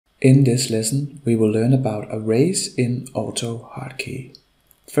In this lesson, we will learn about arrays in AutoHotkey.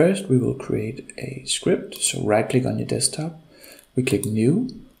 First, we will create a script. So right-click on your desktop, we click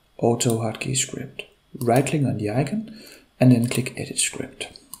New, AutoHotkey Script. Right-click on the icon, and then click Edit Script.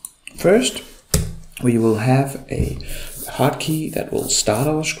 First, we will have a hotkey that will start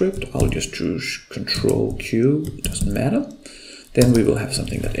our script. I'll just choose Control Q, it doesn't matter. Then we will have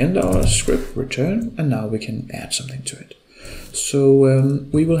something that ends our script, return, and now we can add something to it. So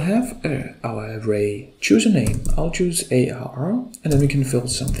we will have our array. Choose a name. I'll choose ARR, and then we can fill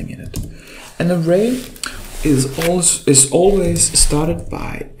something in it. An array is always started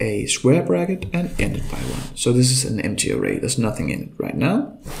by a square bracket and ended by one. So this is an empty array. There's nothing in it right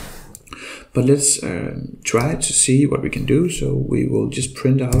now. But let's try to see what we can do. So we will just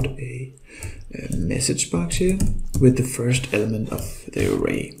print out a message box here with the first element of the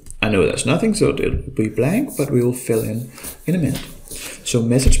array. I know there's nothing, so it'll be blank, but we will fill in a minute. So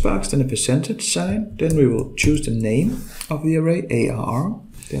message box, then a percentage sign, then we will choose the name of the array, ARR,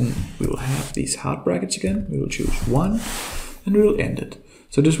 then we will have these heart brackets again, we will choose 1, and we will end it.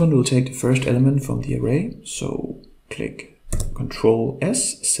 So this one will take the first element from the array, so click Control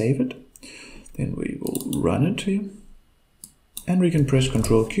S, save it, then we will run it here, and we can press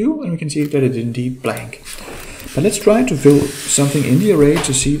Control Q, and we can see that it's indeed blank. But let's try to fill something in the array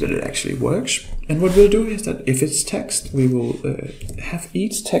to see that it actually works. And what we'll do is that if it's text, we will have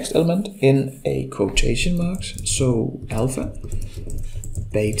each text element in a quotation marks. So alpha,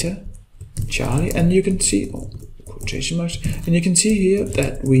 beta, Charlie, and you can see quotation marks. And you can see here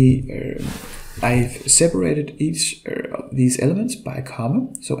that I've separated each of these elements by a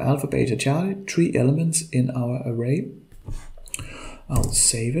comma. So alpha, beta, Charlie, 3 elements in our array. I'll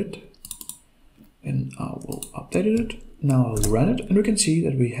save it. And I will update it. Now I'll run it, and we can see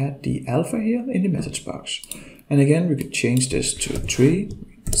that we had the alpha here in the message box. And again, we could change this to 3,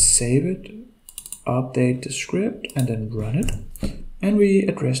 save it, update the script, and then run it. And we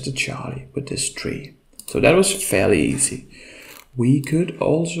address the Charlie with this 3. So that was fairly easy. We could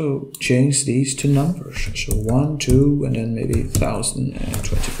also change these to numbers. So 1, 2, and then maybe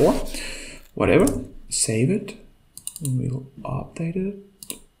 1024. Whatever. Save it. And we'll update it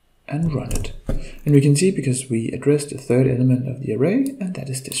and run it. And we can see because we addressed the third element of the array, and that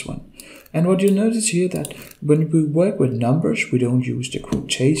is this one. And what you notice here that when we work with numbers, we don't use the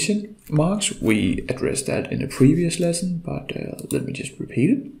quotation marks. We addressed that in a previous lesson, but let me just repeat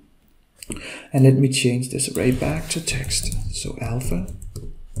it. And let me change this array back to text. So alpha,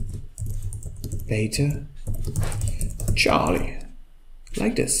 beta, Charlie,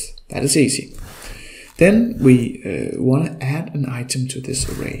 like this. That is easy. Then we want to add an item to this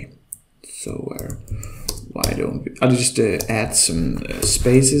array. So why don't we? I'll just add some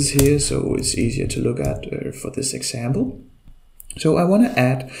spaces here so it's easier to look at for this example. So I want to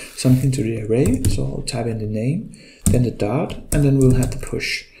add something to the array. So I'll type in the name, then the dot, and then we'll have the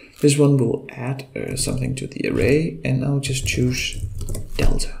push. This one will add something to the array, and I'll just choose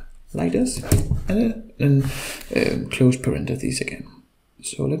delta like this, and then close parentheses again.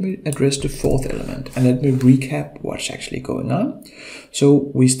 So let me address the fourth element, and let me recap what's actually going on.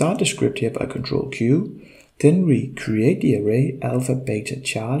 So we start the script here by Control Q, then we create the array alpha, beta,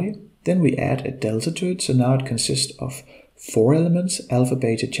 Charlie, then we add a delta to it, so now it consists of 4 elements, alpha,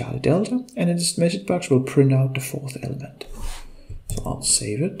 beta, Charlie, delta, and in this message box we'll print out the 4th element. So I'll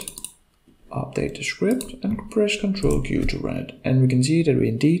save it, update the script, and press Control Q to run it, and we can see that we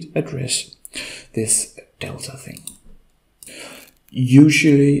indeed address this delta thing.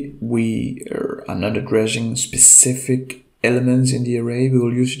 Usually we are not addressing specific elements in the array. We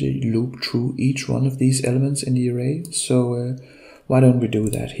will usually loop through each one of these elements in the array. So why don't we do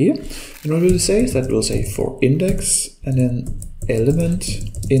that here? And what we'll say is that we'll say for index and then element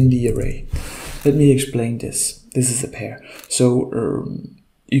in the array. Let me explain this. This is a pair. So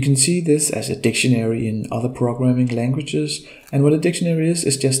you can see this as a dictionary in other programming languages. And what a dictionary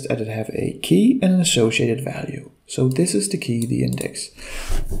is just that it have a key and an associated value. So this is the key, the index.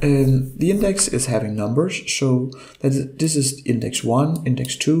 The index is having numbers. So this is index 1,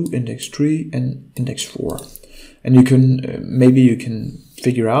 index 2, index 3, and index 4. And you can maybe you can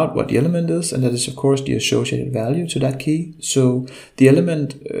figure out what the element is, and that is of course the associated value to that key. So the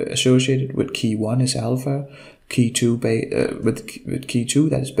element associated with key 1 is alpha, key 2 with key 2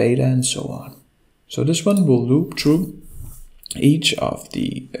 that is beta, and so on. So this one will loop through each of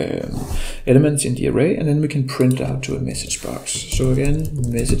the elements in the array, and then we can print out to a message box. So again,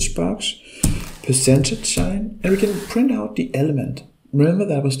 message box, percentage sign, and we can print out the element. Remember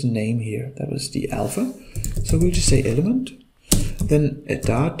that was the name here, that was the alpha. So we'll just say element, then a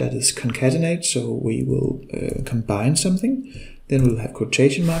dot that is concatenate, so we will combine something. Then we'll have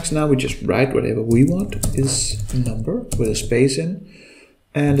quotation marks. Now we just write whatever we want is number with a space in.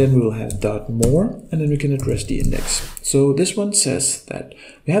 And then we'll have dot more, and then we can address the index. So this one says that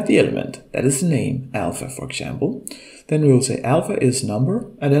we have the element, that is the name, alpha, for example. Then we'll say alpha is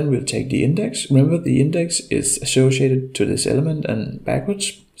number, and then we'll take the index. Remember, the index is associated to this element and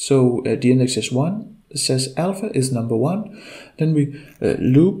backwards. So the index is 1. It says alpha is number 1. Then we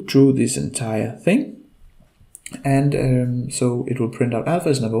loop through this entire thing. And so it will print out alpha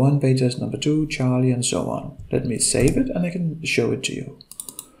is number 1, beta is number 2, Charlie, and so on. Let me save it, and I can show it to you.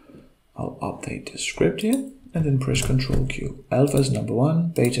 I'll update the script here, and then press Ctrl Q. Alpha is number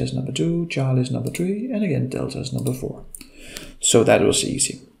 1, beta is number 2, Charlie is number 3, and again delta is number 4. So that was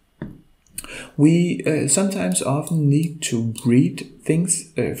easy. We sometimes often need to read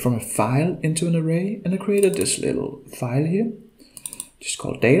things from a file into an array, and I created this little file here, just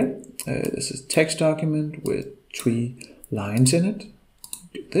called data. This is a text document with 3 lines in it.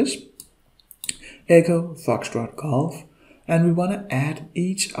 Do this. Echo, Foxtrot, Golf. And we want to add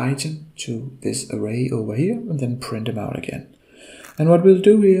each item to this array over here and then print them out again. And what we'll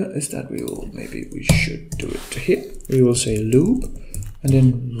do here is that we should do it here. We will say loop and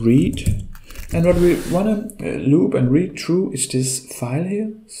then read. And what we want to loop and read through is this file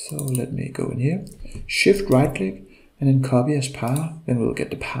here. So let me go in here, shift right click and then copy as path. Then we'll get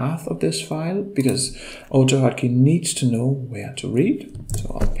the path of this file because AutoHotkey needs to know where to read.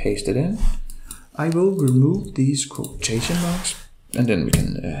 So I'll paste it in. I will remove these quotation marks, and then we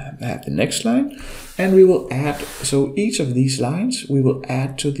can have the next line, and we will add, so each of these lines we will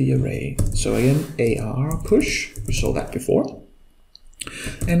add to the array. So again, AR push, we saw that before,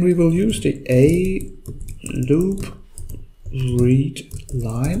 and we will use the A loop read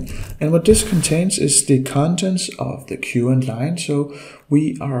line, and what this contains is the contents of the current line. So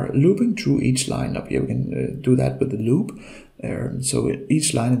we are looping through each line up here. We can do that with the loop. So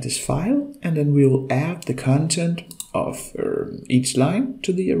each line in this file, and then we will add the content of each line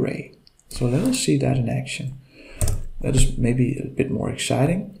to the array. So let us see that in action. That is maybe a bit more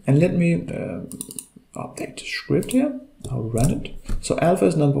exciting. And let me update the script here. I'll run it. So alpha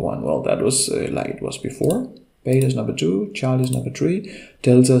is number 1. Well, that was like it was before. Beta is number 2. Charlie is number 3.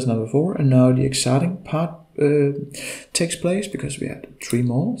 Delta is number 4. And now the exciting part takes place because we had 3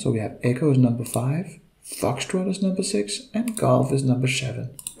 more. So we have Echo is number 5. Foxtrot is number 6 and Golf is number 7.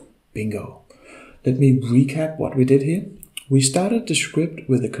 Bingo. Let me recap what we did here. We started the script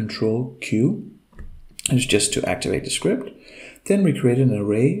with a Ctrl Q, and it's just to activate the script. Then we created an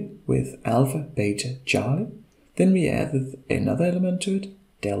array with alpha, beta, Charlie. Then we added another element to it,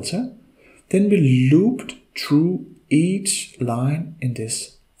 delta. Then we looped through each line in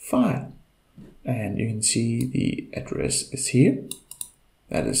this file. And you can see the address is here.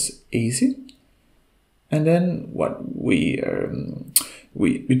 That is easy. And then what we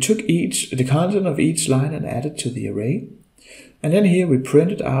took the content of each line and added to the array. And then here we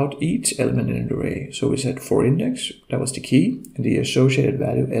printed out each element in an array. So we said for index, that was the key, and the associated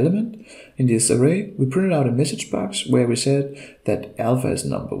value element in this array. We printed out a message box where we said that alpha is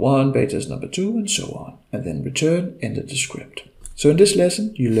number 1, beta is number 2, and so on. And then return, enter the script. So in this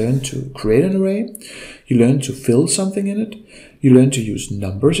lesson, you learn to create an array, you learn to fill something in it, you learn to use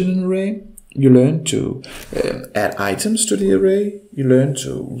numbers in an array, you learn to add items to the array, you learn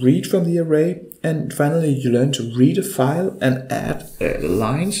to read from the array, and finally you learn to read a file and add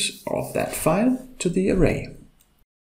lines of that file to the array.